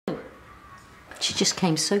She just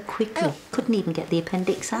came so quickly. Couldn't even get the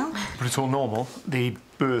appendix out. But it's all normal. The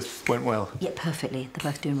birth went well. Yeah, perfectly.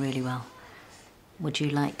 They're both doing really well. Would you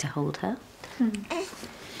like to hold her?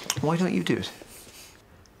 Why don't you do it?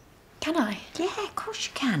 Can I? Yeah, of course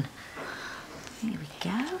you can. Here we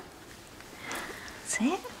go. That's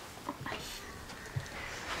it.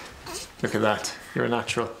 Look at that. You're a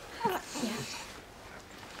natural. Yeah.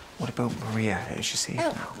 What about Maria? Is she safe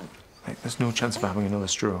now? Like, there's no chance of having another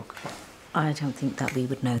stroke. I don't think that we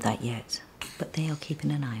would know that yet, but they are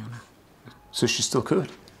keeping an eye on her. So she still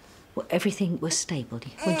could? Well, everything was stable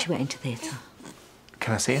when she went into theatre.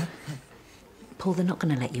 Can I see her? Paul, they're not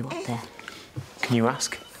going to let you up there. Can you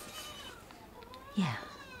ask? Yeah,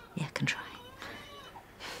 I can try.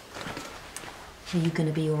 Are you going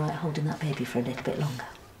to be all right holding that baby for a little bit longer?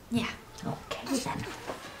 Yeah. Okay, then.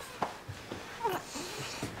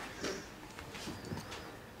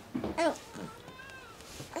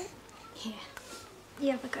 Here.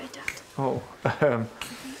 You have a go, Dad. Oh,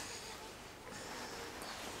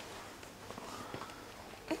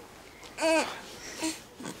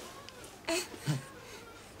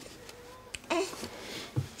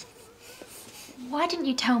 Why didn't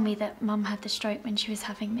you tell me that Mum had the stroke when she was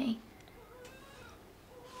having me?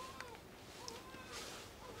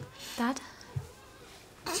 Dad?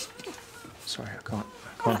 sorry, I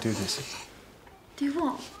can't do this. Do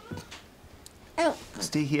what?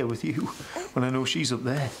 Stay here with you when I know she's up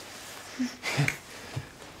there.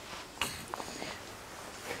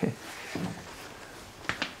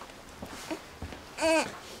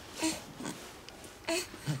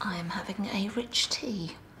 I am having a rich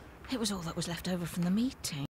tea. It was all that was left over from the meeting.